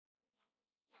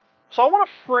So I want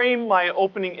to frame my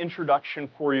opening introduction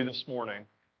for you this morning.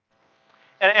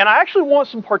 And I actually want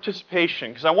some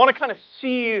participation because I want to kind of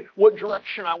see what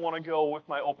direction I want to go with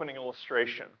my opening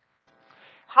illustration.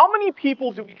 How many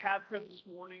people do we have here this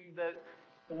morning that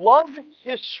love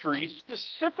history,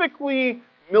 specifically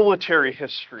military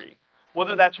history?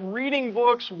 Whether that's reading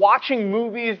books, watching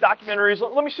movies, documentaries.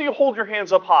 Let me see you hold your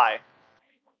hands up high.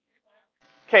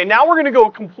 Okay, now we're going to go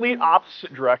a complete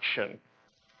opposite direction.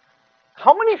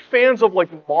 How many fans of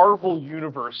Marvel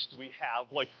Universe do we have?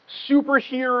 Like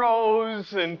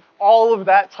superheroes and all of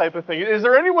that type of thing. Is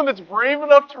there anyone that's brave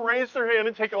enough to raise their hand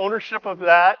and take ownership of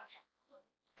that?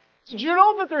 Did you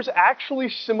know that there's actually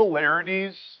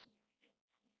similarities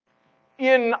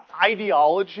in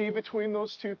ideology between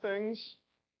those two things?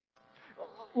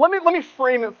 Let me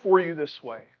frame it for you this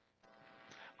way.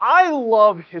 I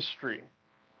love history.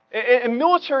 And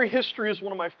military history is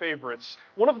one of my favorites.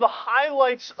 One of the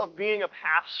highlights of being a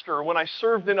pastor when I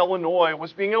served in Illinois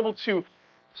was being able to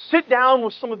sit down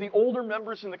with some of the older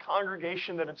members in the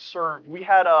congregation that had served. We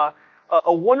had a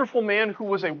wonderful man who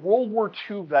was a World War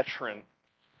II veteran.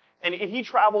 And he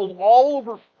traveled all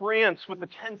over France with the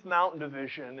 10th Mountain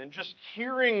Division, and just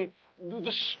hearing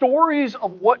the stories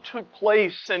of what took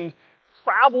place and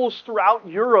travels throughout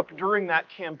Europe during that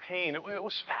campaign. It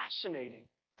was fascinating.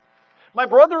 My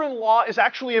brother-in-law is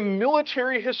actually a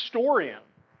military historian.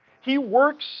 He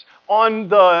works on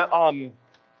the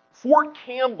Fort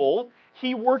Campbell.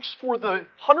 He works for the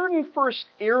 101st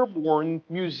Airborne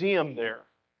Museum there.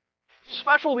 His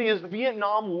specialty is the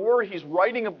Vietnam War. He's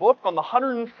writing a book on the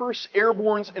 101st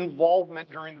Airborne's involvement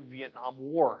during the Vietnam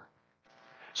War.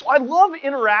 So I love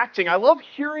interacting. I love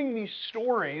hearing these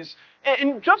stories.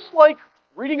 And just like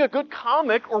reading a good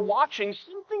comic or watching,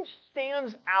 something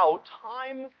stands out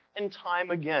time and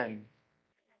time again.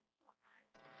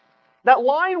 That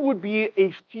line would be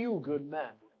a few good men.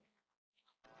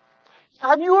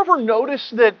 Have you ever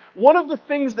noticed that one of the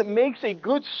things that makes a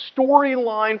good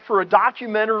storyline for a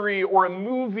documentary or a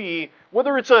movie,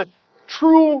 whether it's a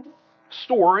true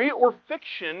story or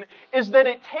fiction, is that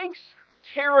it takes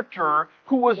a character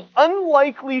who was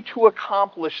unlikely to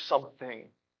accomplish something,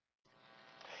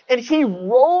 and he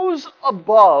rose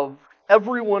above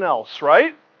everyone else,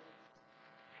 right?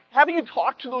 Haven't you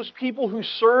talked to those people who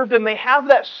served and they have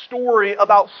that story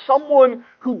about someone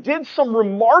who did some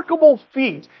remarkable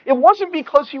feat? It wasn't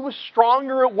because he was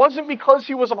stronger. It wasn't because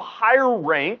he was of a higher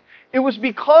rank. It was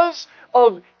because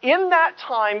of, in that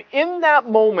time, in that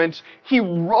moment, he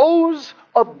rose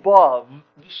above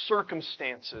the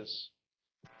circumstances.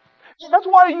 That's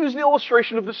why I use the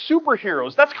illustration of the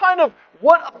superheroes. That's kind of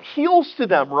what appeals to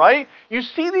them, right? You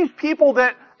see these people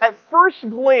that at first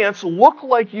glance look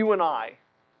like you and I.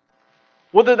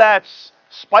 Whether that's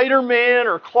Spider-Man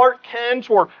or Clark Kent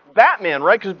or Batman,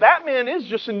 right? Because Batman is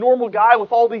just a normal guy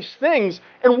with all these things.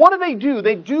 And what do?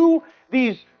 They do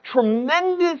these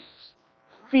tremendous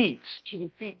feats to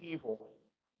defeat evil.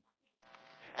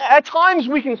 At times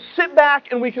we can sit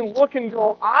back and we can look and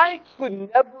go, I could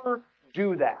never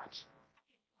do that.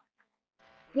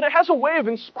 But it has a way of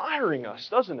inspiring us,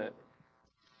 doesn't it?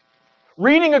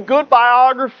 Reading a good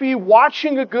biography,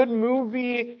 watching a good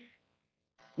movie,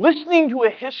 listening to a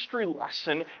history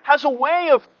lesson has a way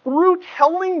of, through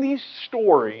telling these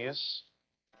stories,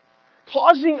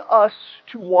 causing us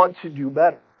to want to do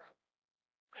better.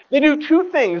 They do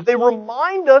two things. They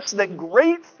remind us that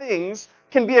great things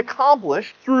can be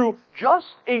accomplished through just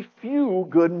a few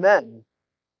good men.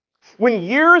 When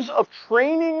years of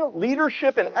training,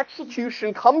 leadership, and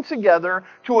execution come together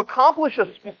to accomplish a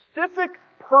specific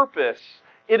purpose,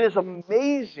 it is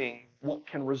amazing what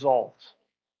can result.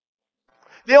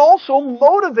 They also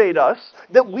motivate us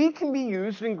that we can be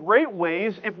used in great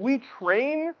ways if we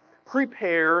train,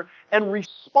 prepare, and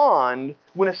respond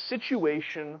when a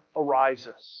situation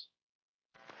arises.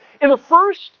 In the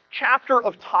first chapter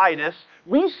of Titus,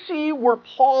 we see where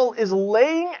Paul is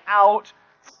laying out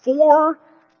for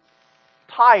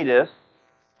Titus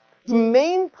the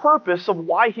main purpose of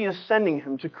why he is sending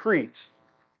him to Crete.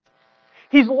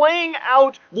 He's laying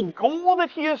out the goal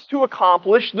that he is to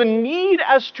accomplish, the need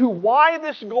as to why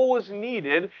this goal is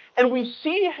needed, and we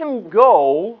see him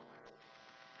go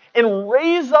and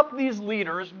raise up these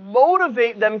leaders,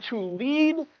 motivate them to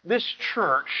lead this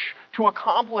church to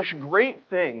accomplish great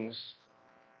things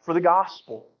for the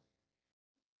gospel.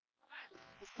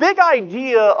 Big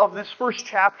idea of this first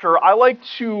chapter, I like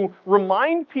to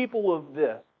remind people of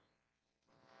this.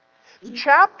 The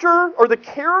chapter, or the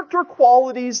character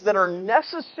qualities that are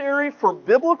necessary for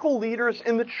biblical leaders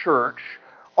in the church,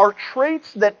 are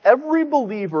traits that every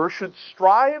believer should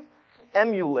strive to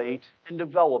emulate and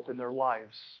develop in their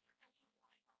lives.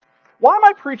 Why am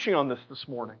I preaching on this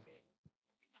morning?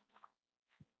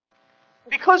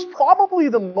 Because probably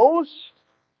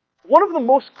one of the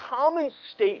most common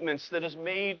statements that is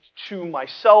made to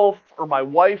myself or my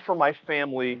wife or my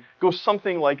family goes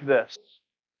something like this.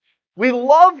 We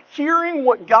love hearing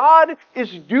what God is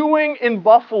doing in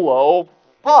Buffalo,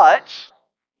 but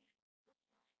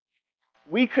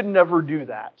we could never do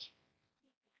that.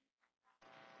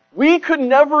 We could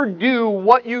never do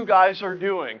what you guys are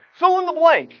doing. Fill in the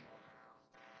blank.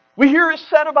 We hear it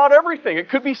said about everything. It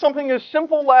could be something as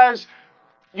simple as,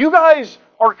 you guys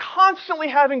are constantly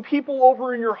having people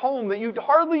over in your home that you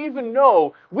hardly even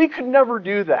know. We could never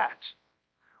do that.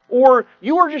 Or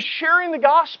you are just sharing the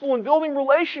gospel and building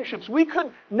relationships. We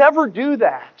could never do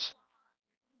that.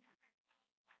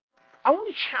 I want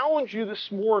to challenge you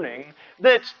this morning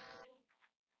that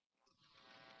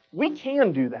we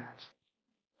can do that.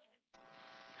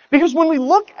 Because when we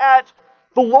look at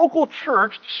the local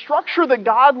church, the structure that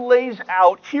God lays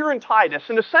out here in Titus,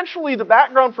 and essentially the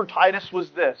background for Titus was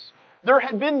this. There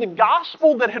had been the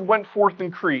gospel that had went forth in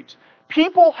Crete.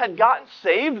 People had gotten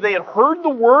saved, they had heard the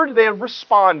word, they had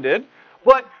responded,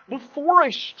 but before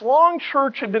a strong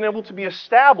church had been able to be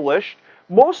established,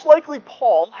 most likely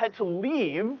Paul had to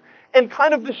leave, and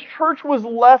kind of this church was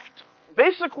left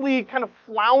basically kind of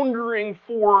floundering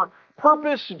for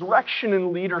purpose, direction,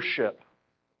 and leadership.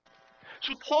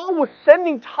 So Paul was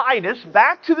sending Titus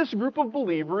back to this group of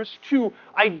believers to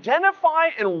identify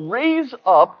and raise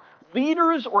up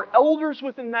leaders or elders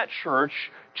within that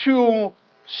church to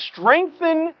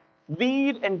strengthen,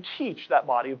 lead, and teach that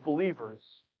body of believers.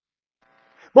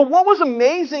 But what was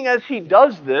amazing as he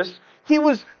does this, he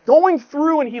was going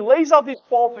through and he lays out these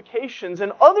qualifications,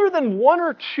 and other than one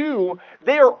or two,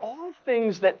 they are all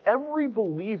things that every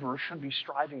believer should be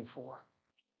striving for.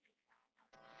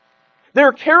 There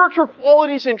are character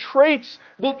qualities and traits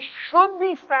that should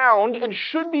be found and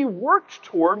should be worked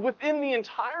toward within the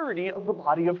entirety of the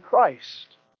body of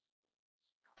Christ.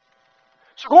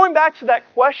 So going back to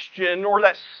that question or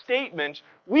that statement,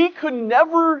 we could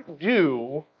never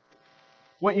do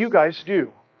what you guys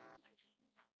do.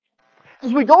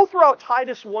 As we go throughout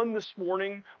Titus 1 this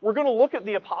morning, we're going to look at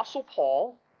the Apostle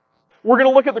Paul. We're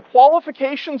going to look at the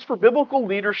qualifications for biblical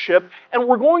leadership, and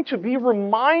we're going to be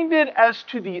reminded as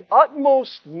to the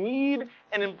utmost need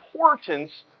and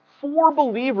importance for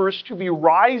believers to be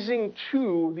rising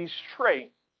to these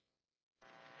traits.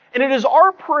 And it is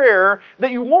our prayer that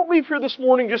you won't leave here this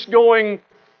morning just going,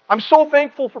 I'm so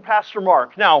thankful for Pastor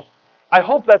Mark. Now, I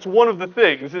hope that's one of the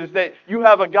things, is that you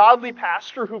have a godly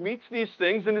pastor who meets these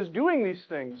things and is doing these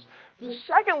things. But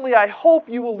secondly, I hope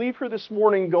you will leave here this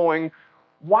morning going,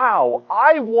 wow,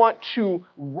 I want to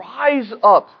rise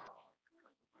up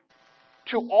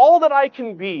to all that I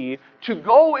can be to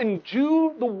go and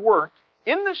do the work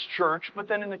in this church, but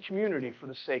then in the community for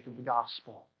the sake of the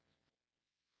gospel.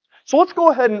 So let's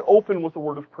go ahead and open with a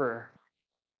word of prayer.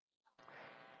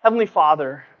 Heavenly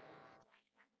Father,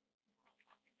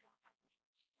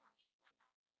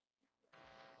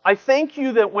 I thank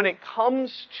you that when it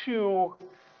comes to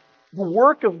the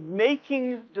work of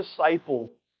making disciples,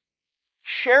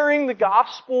 sharing the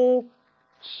gospel,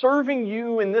 serving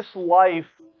you in this life,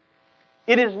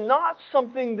 it is not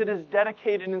something that is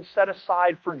dedicated and set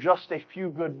aside for just a few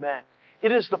good men.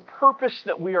 It is the purpose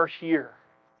that we are here.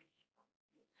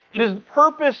 It is the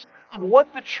purpose of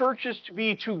what the church is to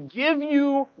be, to give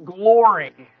you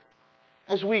glory.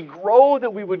 As we grow,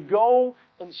 that we would go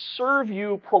and serve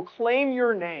you, proclaim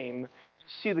your name, and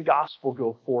see the gospel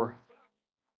go forth.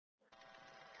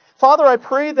 Father, I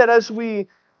pray that as we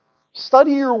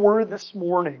study your word this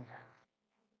morning,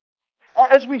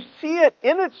 as we see it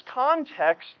in its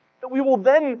context, that we will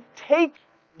then take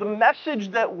the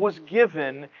message that was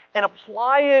given and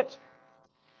apply it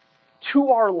to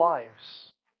our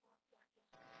lives.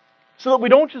 So that we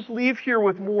don't just leave here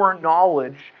with more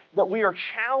knowledge, that we are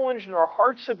challenged and our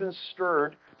hearts have been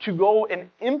stirred to go and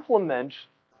implement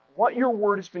what your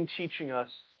word has been teaching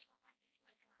us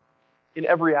in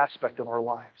every aspect of our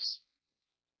lives.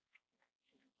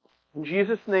 In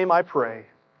Jesus' name I pray.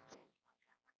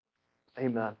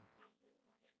 Amen.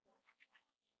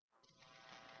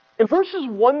 In verses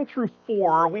 1 through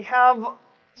 4, we have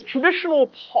the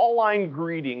traditional Pauline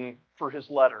greeting for his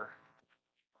letter.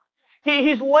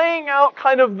 He's laying out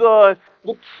kind of the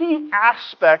key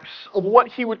aspects of what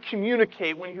he would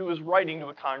communicate when he was writing to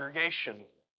a congregation.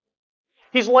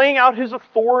 He's laying out his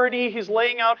authority, he's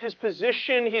laying out his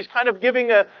position, he's kind of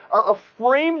giving a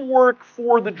framework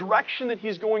for the direction that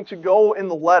he's going to go in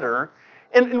the letter.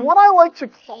 And what I like to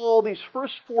call these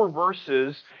first 4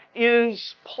 verses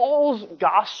is Paul's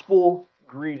gospel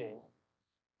greeting.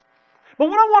 But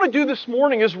what I want to do this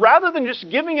morning is, rather than just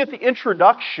giving it the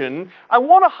introduction, I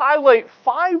want to highlight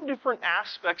 5 different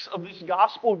aspects of this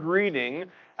gospel greeting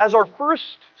as our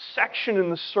first section in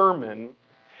the sermon,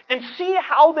 and see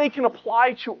how they can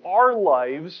apply to our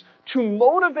lives to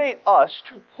motivate us,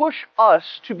 to push us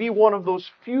to be one of those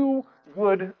few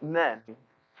good men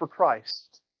for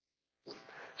Christ.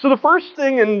 So the first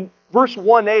thing in verse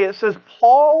 1a, it says,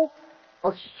 Paul,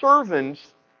 a servant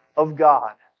of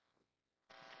God.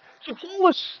 So Paul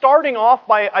is starting off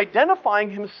by identifying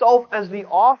himself as the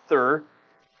author,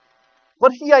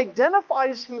 but he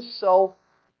identifies himself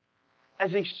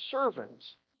as a servant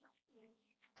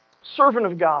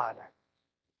of God.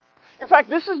 In fact,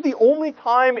 this is the only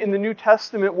time in the New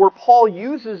Testament where Paul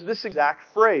uses this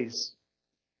exact phrase.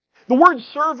 The word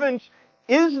servant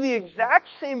is the exact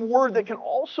same word that can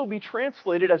also be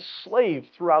translated as slave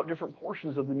throughout different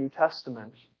portions of the New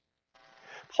Testament.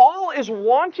 Paul is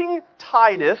wanting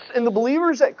Titus and the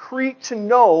believers at Crete to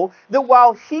know that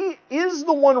while he is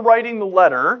the one writing the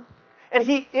letter, and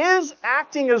he is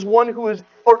acting as one who is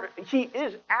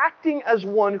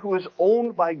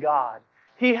owned by God,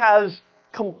 he has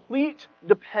complete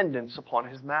dependence upon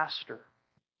his master.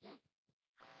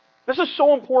 This is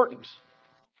so important.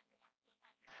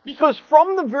 Because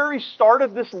from the very start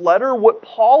of this letter, what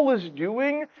Paul is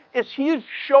doing is he is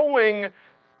showing,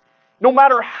 no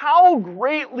matter how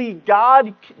greatly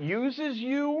God uses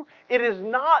you, it is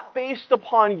not based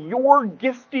upon your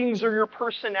giftings or your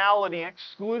personality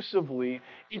exclusively.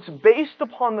 It's based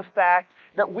upon the fact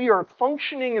that we are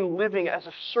functioning and living as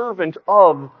a servant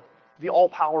of the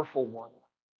all-powerful one.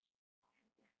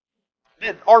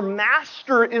 That our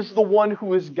master is the one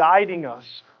who is guiding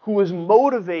us, who is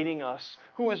motivating us,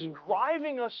 who is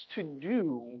driving us to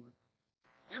do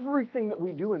everything that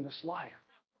we do in this life.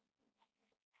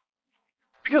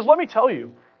 Because let me tell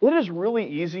you, it is really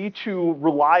easy to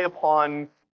rely upon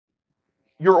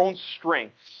your own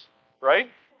strengths, right?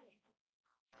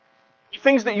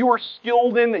 Things that you are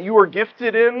skilled in, that you are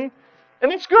gifted in,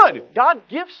 and it's good. God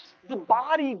gifts the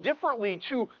body differently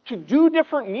to do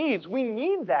different needs. We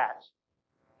need that.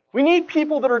 We need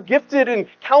people that are gifted in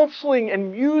counseling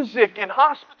and music and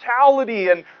hospitality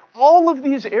and all of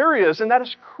these areas, and that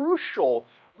is crucial.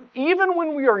 Even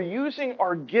when we are using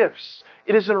our gifts,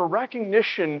 it is in a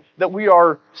recognition that we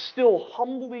are still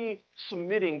humbly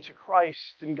submitting to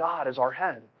Christ and God as our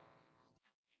head.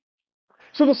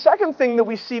 So the second thing that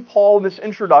we see Paul in this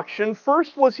introduction,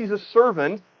 first was he's a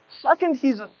servant, second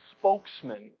he's a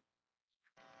spokesman.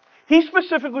 He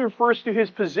specifically refers to his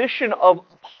position of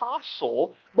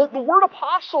apostle, but the word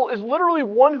apostle is literally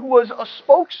one who was a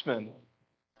spokesman.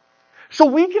 So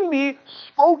we can be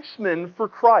spokesmen for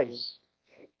Christ.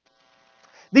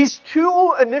 These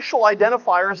 2 initial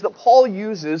identifiers that Paul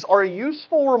uses are a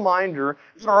useful reminder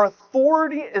that our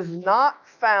authority is not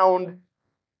found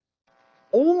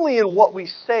only in what we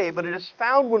say, but it is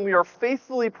found when we are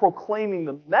faithfully proclaiming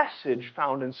the message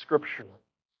found in Scripture.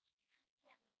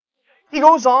 He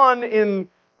goes on in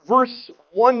verse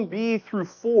 1b through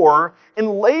 4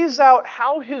 and lays out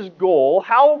how his goal,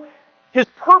 how his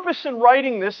purpose in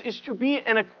writing this is to be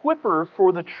an equipper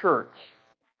for the church.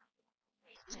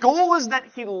 His goal is that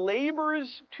he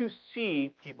labors to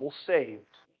see people saved.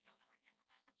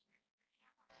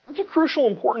 That's a crucial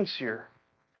importance here.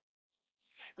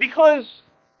 Because,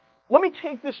 let me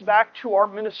take this back to our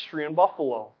ministry in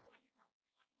Buffalo.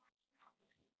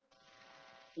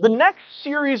 The next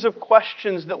series of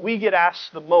questions that we get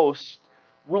asked the most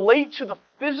relate to the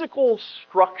physical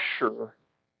structure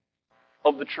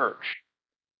of the church.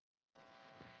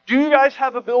 Do you guys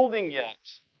have a building yet?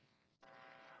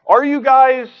 Are you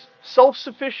guys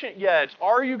self-sufficient yet?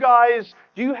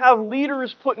 Do you have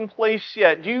leaders put in place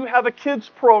yet? Do you have a kids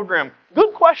program?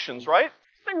 Good questions, right?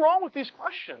 Nothing wrong with these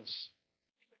questions.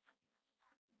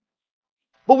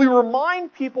 But we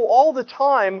remind people all the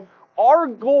time, our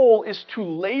goal is to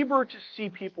labor to see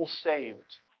people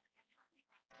saved.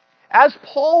 As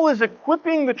Paul is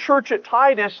equipping the church at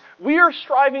Titus, we are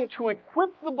striving to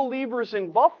equip the believers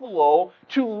in Buffalo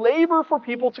to labor for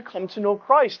people to come to know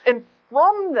Christ. And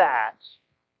from that,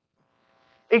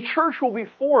 a church will be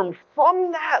formed.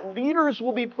 From that, leaders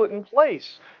will be put in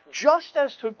place, just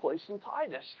as took place in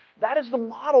Titus. That is the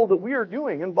model that we are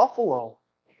doing in Buffalo.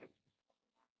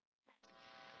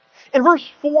 In verse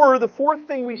 4, the fourth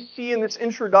thing we see in this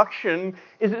introduction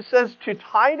is it says, "To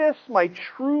Titus, my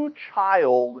true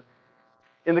child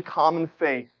in the common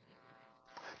faith."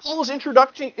 Paul is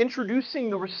introducing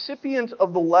the recipient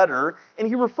of the letter, and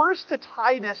he refers to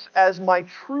Titus as my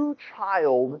true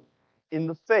child in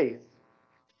the faith.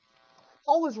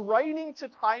 Paul is writing to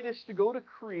Titus to go to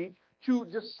Crete to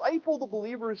disciple the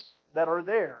believers that are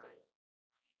there.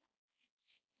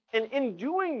 And in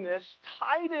doing this,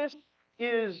 Titus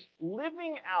is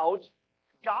living out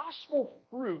gospel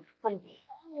fruit from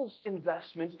Paul's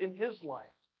investment in his life.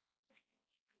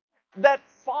 That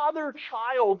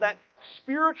father-child, that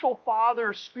spiritual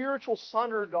father, spiritual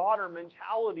son or daughter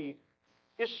mentality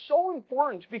is so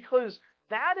important because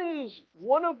that is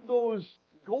one of those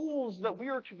goals that we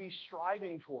are to be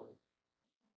striving toward.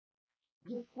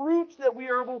 The fruit that we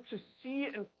are able to see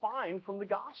and find from the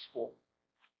gospel.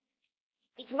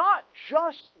 It's not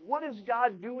just what is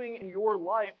God doing in your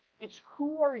life, it's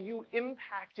who are you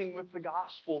impacting with the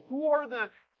gospel? Who are the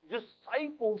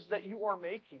disciples that you are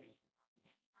making?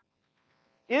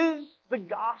 Is the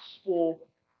gospel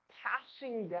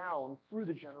passing down through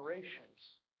the generations?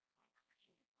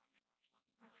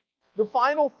 The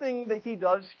final thing that he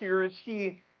does here is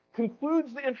he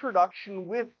concludes the introduction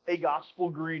with a gospel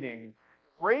greeting.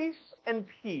 Grace and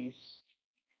peace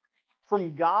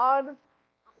from God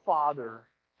the Father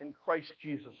and Christ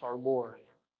Jesus our Lord.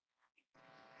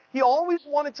 He always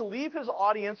wanted to leave his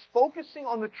audience focusing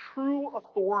on the true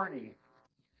authority.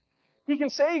 He can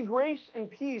say grace and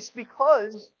peace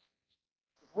because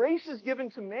grace is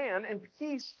given to man and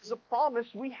peace is a promise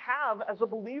we have as a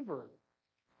believer.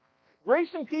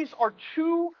 Grace and peace are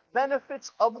two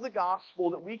benefits of the gospel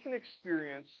that we can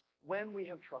experience when we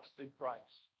have trusted Christ.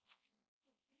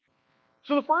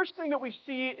 So the first thing that we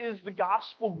see is the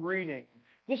gospel greeting.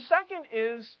 The second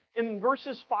is in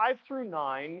verses 5 through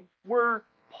 9, where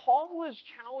Paul is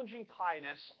challenging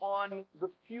Titus on the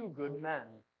few good men.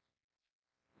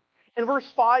 In verse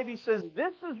 5, he says,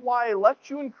 "This is why I left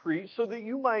you in Crete, so that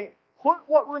you might put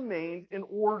what remained in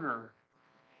order,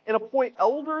 and appoint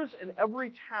elders in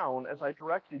every town as I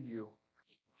directed you."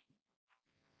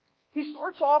 He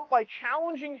starts off by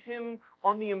challenging him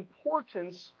on the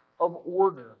importance of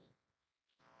order.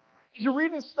 As you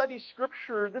read and study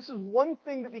Scripture, this is one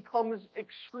thing that becomes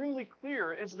extremely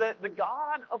clear, is that the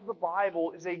God of the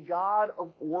Bible is a God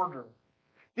of order.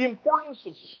 The importance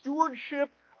of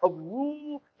stewardship, of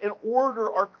rule, and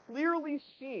order are clearly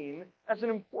seen as an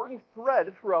important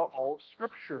thread throughout all of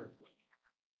Scripture.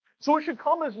 So it should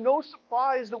come as no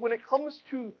surprise that when it comes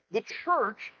to the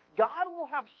church, God will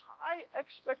have high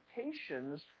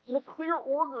expectations and a clear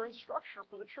order and structure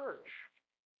for the church.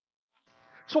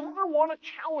 So what I want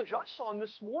to challenge us on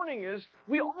this morning is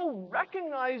we all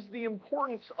recognize the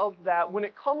importance of that when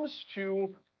it comes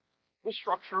to the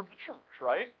structure of the church,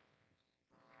 right?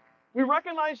 We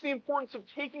recognize the importance of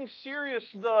taking serious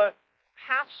the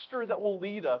pastor that will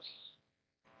lead us.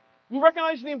 We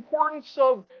recognize the importance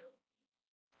of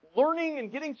learning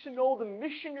and getting to know the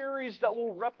missionaries that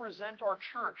will represent our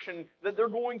church and that they're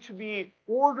going to be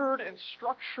ordered and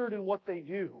structured in what they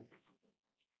do.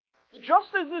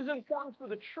 Just as is important for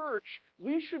the church,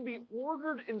 we should be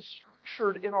ordered and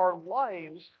structured in our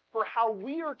lives for how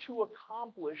we are to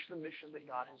accomplish the mission that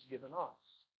God has given us.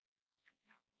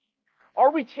 Are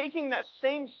we taking that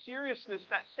same seriousness,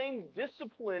 that same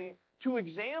discipline to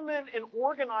examine and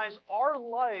organize our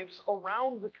lives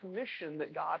around the commission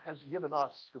that God has given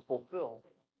us to fulfill?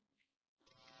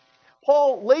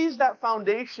 Paul lays that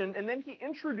foundation, and then he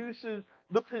introduces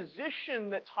the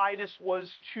position that Titus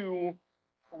was to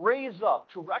raise up,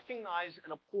 to recognize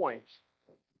and appoint.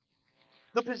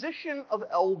 The position of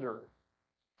elder.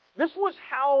 This was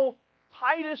how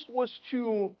Titus was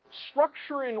to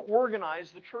structure and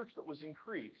organize the church that was in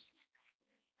Crete.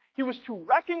 He was to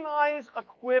recognize,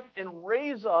 equip, and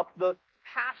raise up the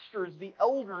pastors, the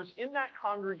elders in that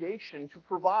congregation to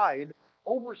provide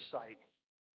oversight.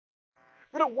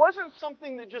 But it wasn't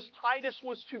something that just Titus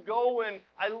was to go and,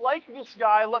 I like this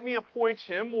guy, let me appoint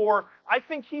him, or I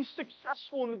think he's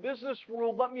successful in the business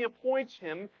world, let me appoint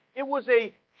him. It was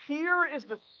here is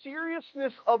the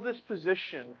seriousness of this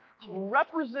position,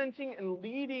 representing and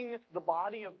leading the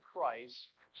body of Christ.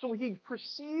 So he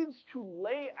proceeds to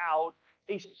lay out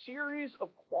a series of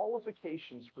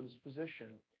qualifications for this position.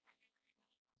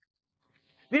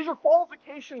 These are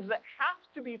qualifications that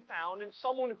have to be found in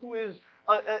someone who is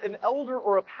an elder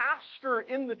or a pastor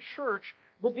in the church,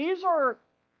 but these are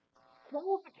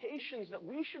qualifications that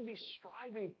we should be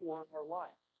striving for in our life.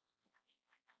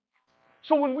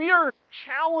 So when we are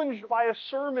challenged by a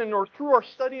sermon or through our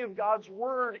study of God's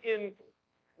Word in,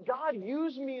 God,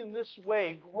 use me in this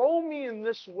way, grow me in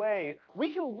this way,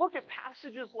 we can look at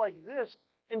passages like this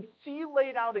and see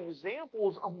laid out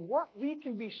examples of what we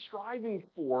can be striving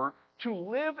for to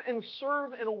live and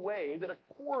serve in a way that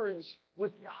accords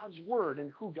with God's Word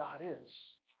and who God is.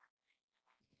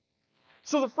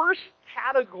 So the first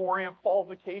category of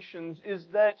qualifications is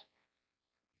that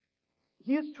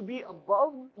he is to be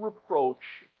above reproach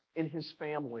in his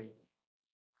family.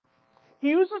 He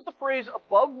uses the phrase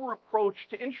above reproach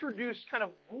to introduce kind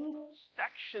of little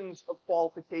sections of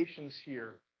qualifications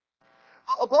here.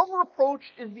 Above reproach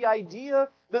is the idea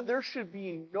that there should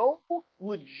be no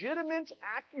legitimate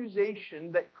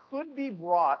accusation that could be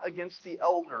brought against the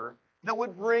elder that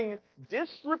would bring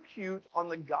disrepute on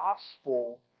the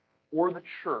gospel or the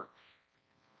church.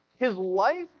 His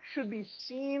life should be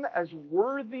seen as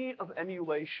worthy of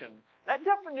emulation. That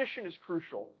definition is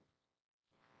crucial.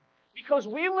 Because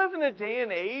we live in a day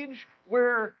and age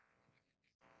where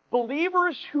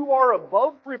believers who are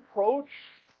above reproach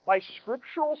by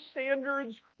scriptural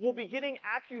standards will be getting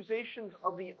accusations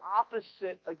of the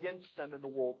opposite against them in the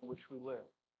world in which we live.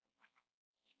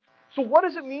 So what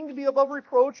does it mean to be above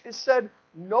reproach? It said,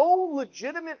 no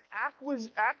legitimate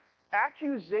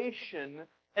accusation,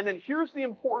 and then here's the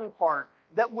important part,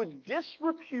 that would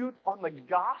disrepute on the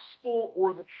gospel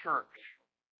or the church.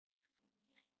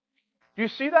 Do you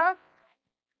see that?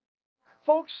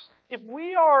 Folks, if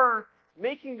we are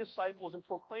making disciples and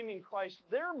proclaiming Christ,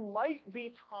 there might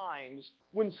be times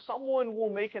when someone will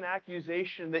make an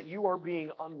accusation that you are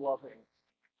being unloving,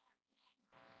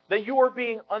 that you are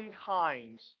being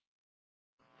unkind,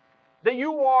 that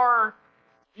you are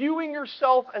viewing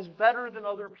yourself as better than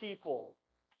other people.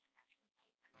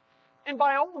 And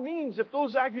by all means, if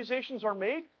those accusations are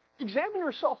made, examine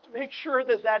yourself to make sure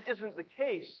that that isn't the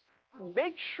case.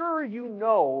 Make sure you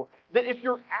know that if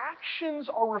your actions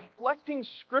are reflecting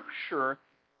Scripture,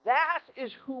 that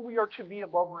is who we are to be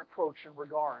above reproach in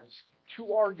regards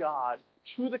to our God,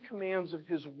 to the commands of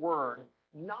His Word,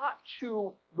 not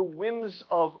to the whims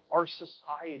of our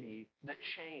society that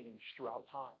change throughout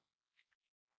time.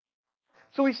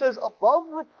 So he says, above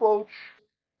reproach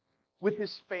with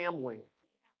his family.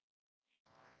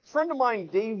 A friend of mine,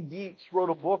 Dave Dietz, wrote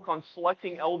a book on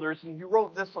selecting elders, and he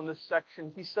wrote this on this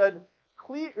section. He said,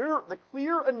 the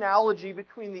clear analogy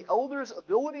between the elder's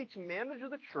ability to manage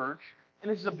the church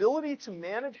and his ability to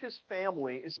manage his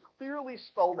family is clearly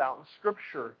spelled out in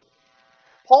Scripture.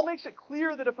 Paul makes it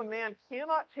clear that if a man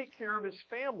cannot take care of his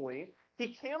family,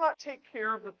 he cannot take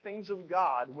care of the things of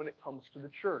God when it comes to the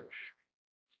church.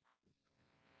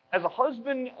 As a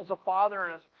husband, as a father,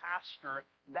 and as a pastor,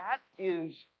 that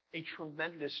is a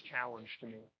tremendous challenge to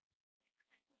me.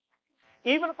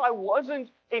 Even if I wasn't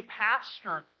a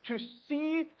pastor, to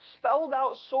see spelled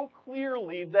out so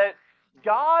clearly that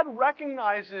God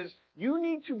recognizes you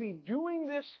need to be doing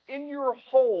this in your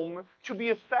home to be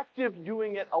effective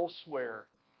doing it elsewhere.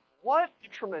 What a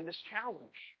tremendous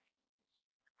challenge.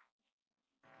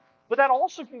 But that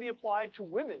also can be applied to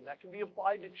women. That can be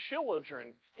applied to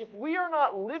children. If we are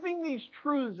not living these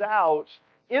truths out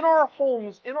in our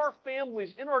homes, in our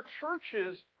families, in our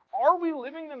churches, are we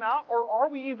living them out, or are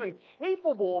we even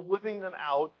capable of living them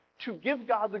out to give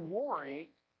God the glory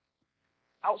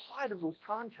outside of those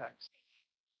contexts?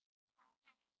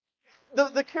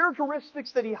 The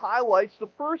characteristics that he highlights, the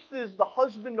first is the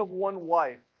husband of one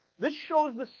wife. This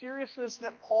shows the seriousness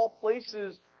that Paul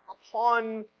places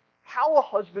upon how a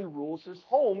husband rules his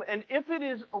home, and if it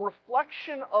is a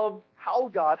reflection of how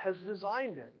God has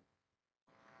designed it.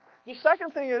 The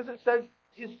second thing is, it says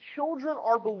his children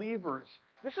are believers.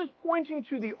 This is pointing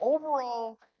to the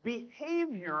overall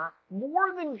behavior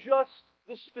more than just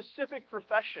the specific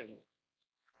profession.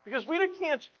 Because we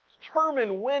can't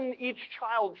determine when each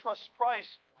child trusts Christ,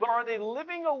 but are they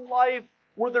living a life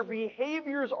where their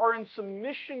behaviors are in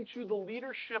submission to the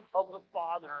leadership of the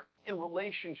Father in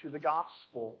relation to the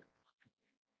gospel?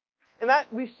 And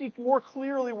that we see more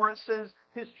clearly where it says,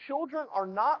 his children are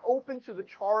not open to the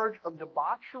charge of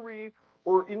debauchery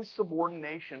or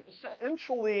insubordination.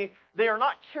 Essentially, they are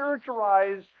not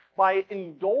characterized by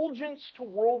indulgence to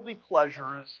worldly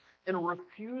pleasures and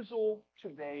refusal to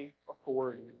obey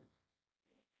authority.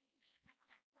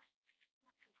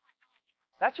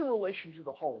 That's in relation to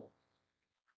the home.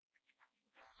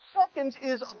 Second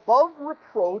is above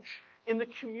reproach in the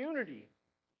community.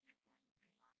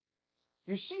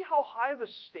 You see how high of a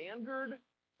standard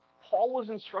Paul was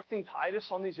instructing Titus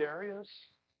on these areas?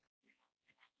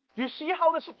 Do you see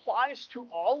how this applies to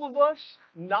all of us,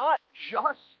 not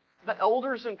just the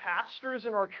elders and pastors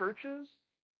in our churches?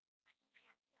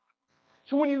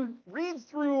 So when you read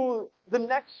through the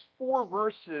next 4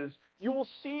 verses, you will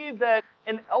see that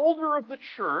an elder of the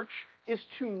church is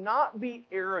to not be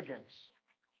arrogant.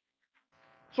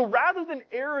 So rather than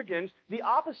arrogant, the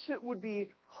opposite would be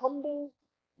humble,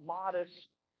 modest,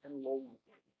 and lowly.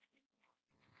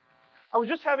 I was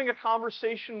just having a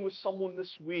conversation with someone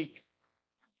this week,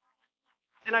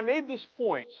 and I made this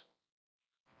point.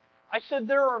 I said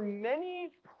there are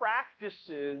many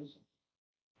practices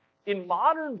in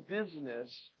modern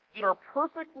business that are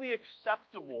perfectly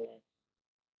acceptable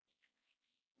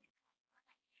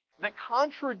that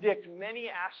contradict many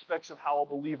aspects of how a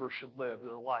believer should live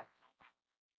their life.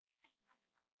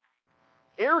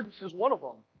 Arrogance is one of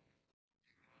them.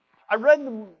 I read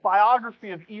the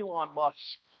biography of Elon Musk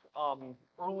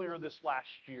earlier this last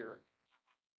year.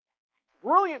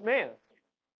 Brilliant man.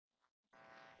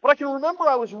 But I can remember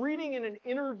I was reading in an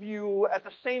interview at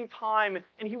the same time,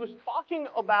 and he was talking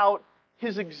about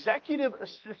his executive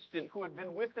assistant who had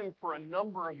been with him for a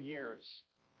number of years.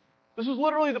 This was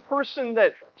literally the person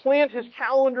that planned his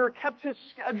calendar, kept his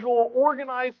schedule,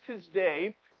 organized his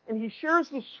day, and he shares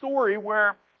this story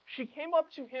where she came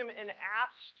up to him and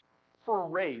asked for a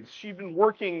raise. She'd been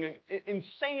working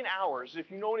insane hours. If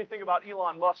you know anything about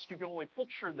Elon Musk, you can only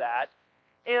picture that.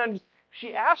 And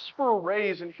she asked for a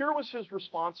raise, and here was his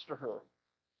response to her.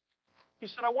 He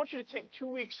said, I want you to take 2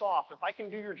 weeks off. If I can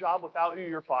do your job without you,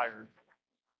 you're fired.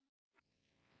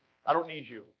 I don't need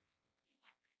you.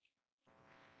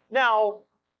 Now,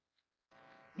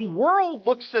 the world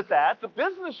looks at that, the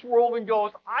business world, and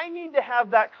goes, I need to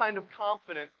have that kind of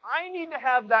confidence. I need to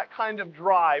have that kind of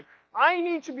drive. I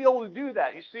need to be able to do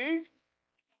that, you see?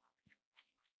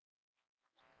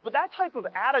 But that type of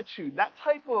attitude, that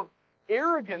type of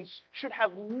arrogance should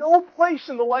have no place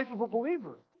in the life of a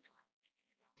believer.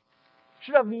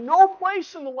 Should have no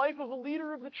place in the life of a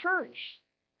leader of the church.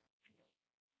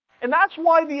 And that's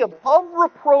why the above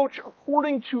reproach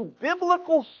according to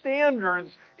biblical standards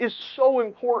is so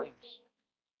important.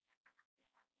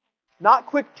 Not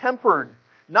quick-tempered,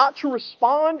 not to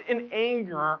respond in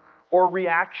anger or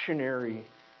reactionary,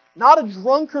 not a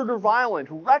drunkard or violent,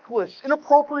 reckless,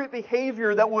 inappropriate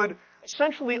behavior that would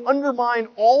essentially undermine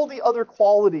all the other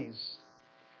qualities,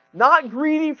 not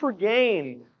greedy for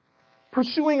gain,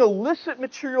 pursuing illicit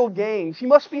material gains. He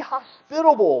must be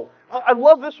hospitable. I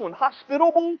love this one.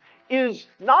 Hospitable is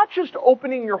not just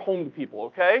opening your home to people,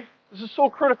 okay? This is so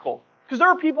critical. Because there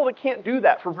are people that can't do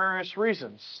that for various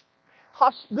reasons.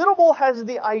 Hospitable has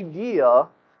the idea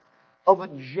of a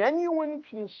genuine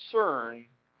concern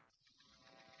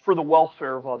for the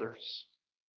welfare of others.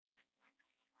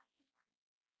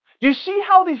 Do you see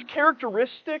how these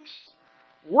characteristics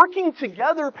working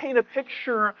together paint a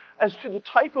picture as to the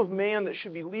type of man that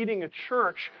should be leading a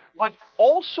church, but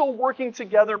also working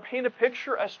together paint a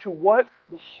picture as to what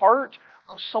the heart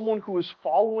of someone who is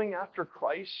following after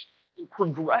Christ and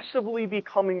progressively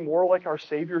becoming more like our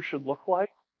Savior should look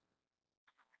like?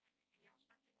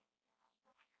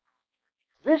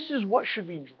 This is what should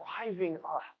be driving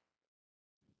us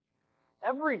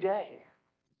every day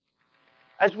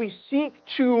as we seek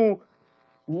to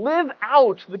live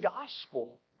out the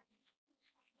gospel,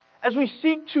 as we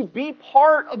seek to be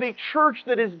part of a church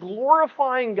that is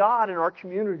glorifying God in our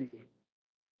community.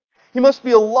 He must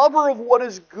be a lover of what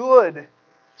is good,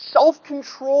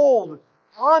 self-controlled,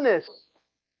 honest,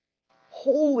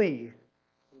 holy,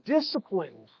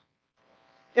 disciplined,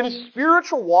 in his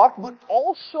spiritual walk, but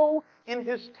also in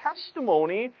his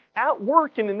testimony at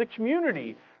work and in the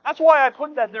community. That's why I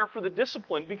put that there for the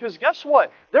discipline, because guess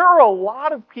what? There are a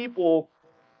lot of people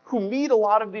who meet a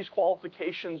lot of these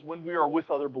qualifications when we are with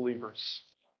other believers.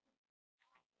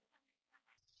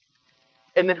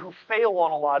 And then who fail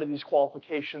on a lot of these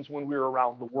qualifications when we're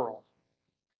around the world.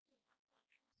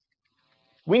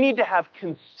 We need to have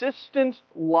consistent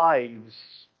lives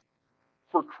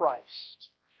for Christ.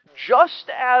 Just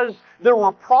as there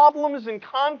were problems and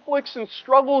conflicts and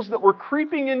struggles that were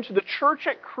creeping into the church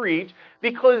at Crete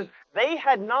because they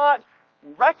had not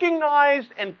recognized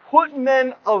and put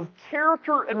men of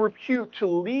character and repute to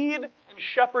lead and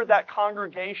shepherd that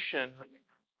congregation,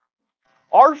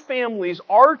 our families,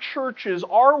 our churches,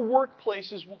 our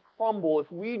workplaces will crumble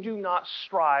if we do not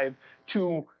strive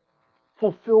to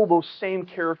fulfill those same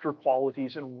character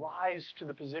qualities and rise to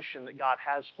the position that God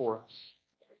has for us.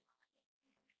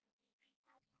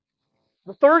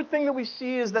 The third thing that we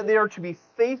see is that they are to be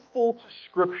faithful to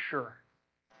Scripture.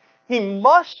 He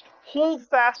must hold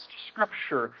fast to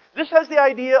Scripture. This has the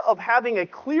idea of having a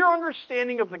clear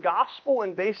understanding of the gospel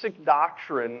and basic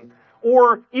doctrine.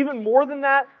 Or even more than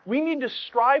that, we need to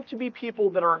strive to be people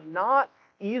that are not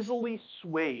easily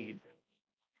swayed.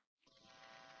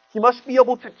 He must be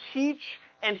able to teach,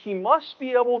 and he must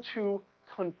be able to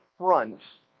confront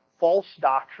false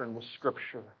doctrine with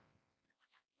Scripture.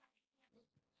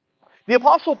 The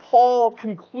Apostle Paul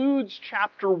concludes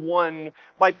chapter 1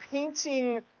 by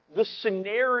painting the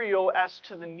scenario as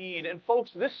to the need. And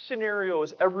folks, this scenario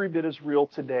is every bit as real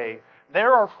today.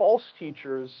 There are false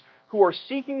teachers who are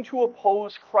seeking to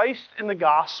oppose Christ and the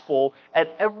gospel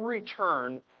at every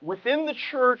turn, within the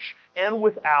church and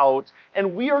without,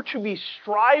 and we are to be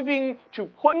striving to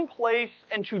put in place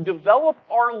and to develop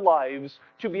our lives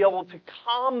to be able to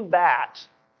combat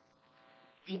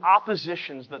the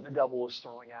oppositions that the devil is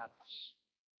throwing at us.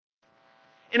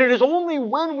 And it is only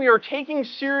when we are taking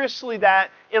seriously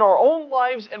that in our own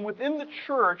lives and within the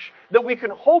church that we can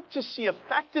hope to see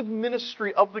effective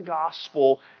ministry of the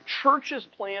gospel, churches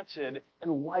planted,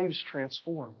 and lives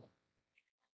transformed.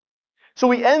 So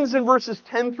he ends in verses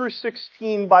 10 through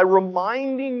 16 by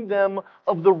reminding them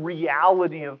of the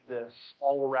reality of this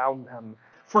all around them.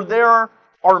 For there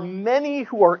are many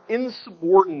who are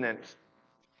insubordinate.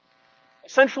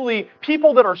 Essentially,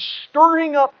 people that are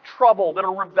stirring up trouble, that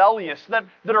are rebellious, that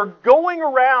are going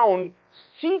around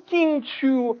seeking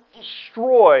to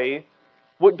destroy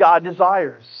what God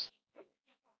desires.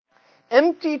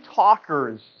 Empty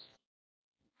talkers.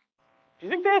 Do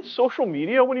you think they had social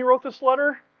media when he wrote this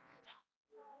letter?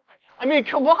 I mean,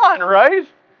 come on, right?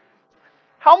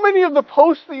 How many of the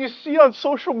posts that you see on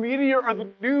social media or the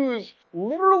news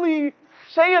literally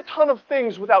say a ton of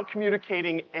things without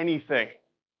communicating anything?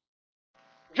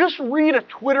 Just read a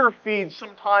Twitter feed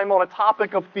sometime on a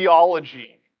topic of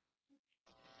theology.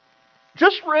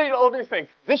 Just read other things.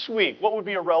 This week, what would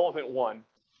be a relevant one?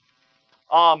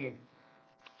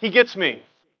 He gets me.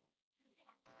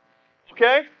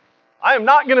 Okay? I am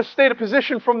not going to state a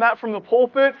position from the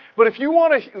pulpit, but if you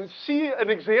want to see an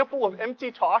example of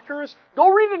empty talkers, go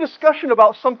read a discussion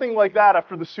about something like that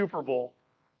after the Super Bowl.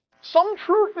 Some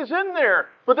truth is in there,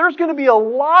 but there's going to be a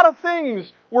lot of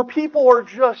things where people are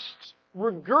just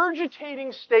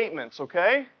regurgitating statements,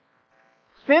 okay?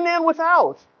 Thin and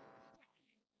without.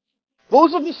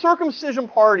 Those of the circumcision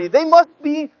party, they must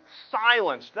be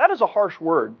silenced. That is a harsh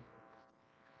word.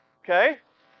 Okay?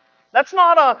 That's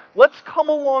not a, let's come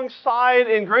alongside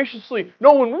and graciously.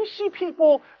 No, when we see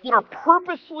people that are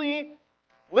purposely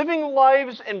living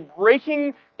lives and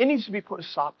breaking, it needs to be put a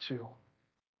stop to.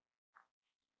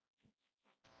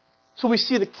 So we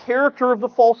see the character of the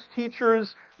false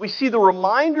teachers. We see the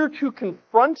reminder to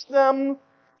confront them.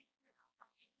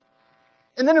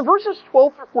 And then in verses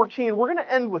 12 through 14, we're going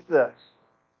to end with this.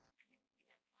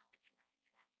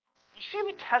 You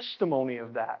see the testimony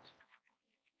of that.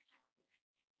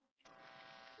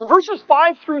 In verses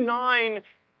 5 through 9,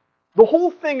 the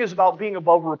whole thing is about being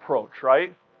above reproach,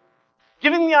 right?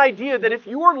 Giving the idea that if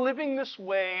you are living this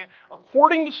way,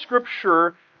 according to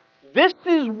Scripture, this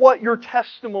is what your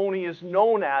testimony is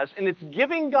known as, and it's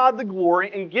giving God the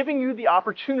glory and giving you the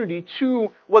opportunity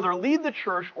to whether lead the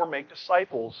church or make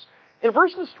disciples. In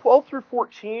verses 12 through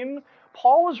 14,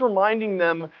 Paul is reminding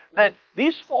them that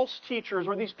these false teachers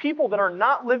or these people that are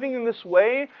not living in this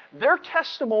way, their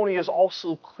testimony is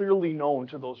also clearly known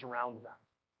to those around them.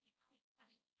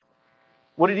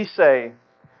 What did he say?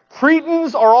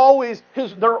 Cretans are always,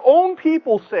 their own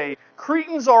people say,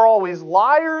 Cretans are always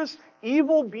liars,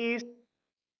 evil beasts,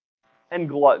 and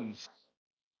gluttons.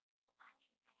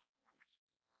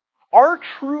 Our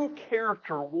true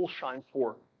character will shine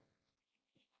forth.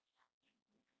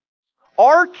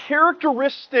 Our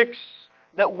characteristics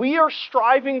that we are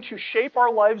striving to shape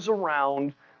our lives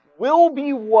around will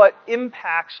be what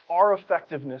impacts our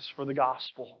effectiveness for the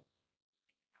gospel.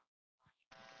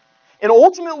 And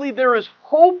ultimately, there is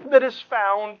hope that is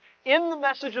found in the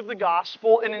message of the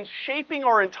gospel and in shaping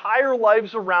our entire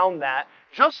lives around that,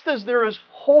 just as there is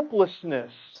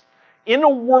hopelessness in a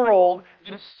world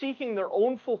that is seeking their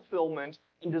own fulfillment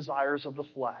and desires of the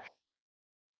flesh.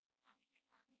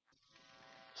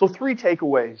 So 3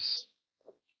 takeaways.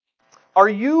 Are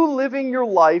you living your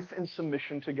life in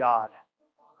submission to God?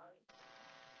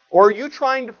 Or are you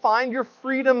trying to find your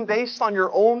freedom based on your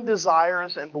own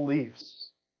desires and beliefs?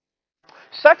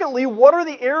 Secondly, what are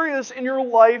the areas in your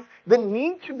life that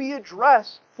need to be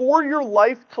addressed for your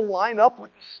life to line up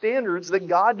with the standards that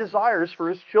God desires for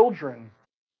His children?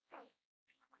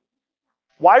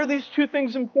 Why are these 2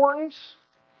 things important?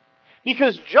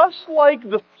 Because just like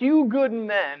the few good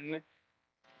men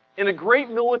in a great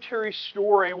military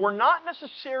story were not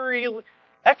necessarily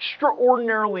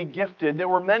extraordinarily gifted, they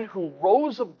were men who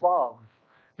rose above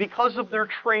because of their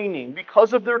training,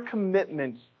 because of their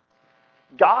commitment.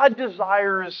 God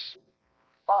desires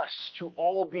us to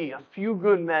all be a few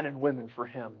good men and women for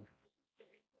Him.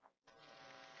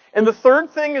 And the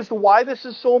third thing is why this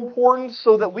is so important,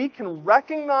 so that we can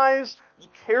recognize the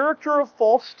character of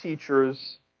false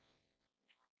teachers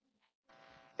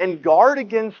and guard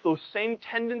against those same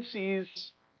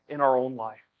tendencies in our own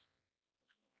life.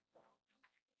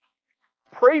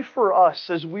 Pray for us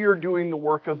as we are doing the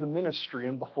work of the ministry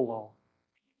in Buffalo.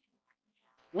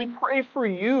 We pray for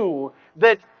you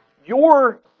that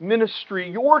your ministry,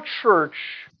 your church,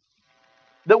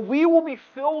 that we will be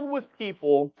filled with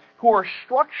people who are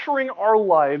structuring our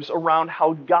lives around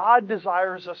how God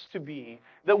desires us to be,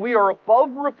 that we are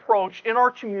above reproach in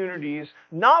our communities,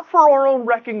 not for our own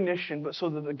recognition, but so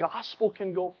that the gospel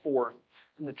can go forth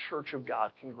and the church of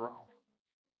God can grow.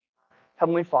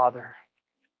 Heavenly Father,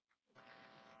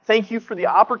 thank you for the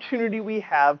opportunity we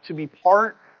have to be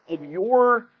part of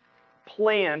your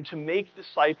plan to make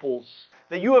disciples,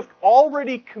 that you have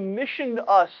already commissioned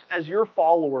us as your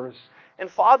followers. And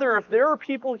Father, if there are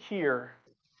people here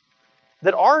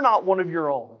that are not one of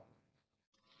your own,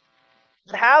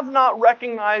 that have not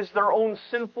recognized their own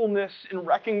sinfulness in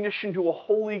recognition to a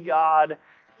holy God,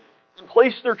 and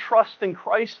place their trust in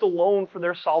Christ alone for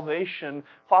their salvation,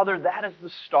 Father, that is the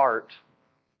start.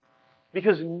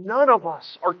 Because none of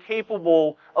us are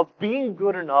capable of being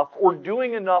good enough or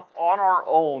doing enough on our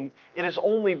own. It is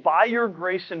only by your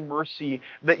grace and mercy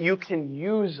that you can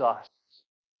use us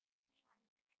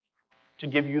to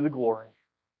give you the glory.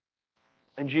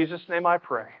 In Jesus' name I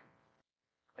pray.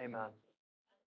 Amen.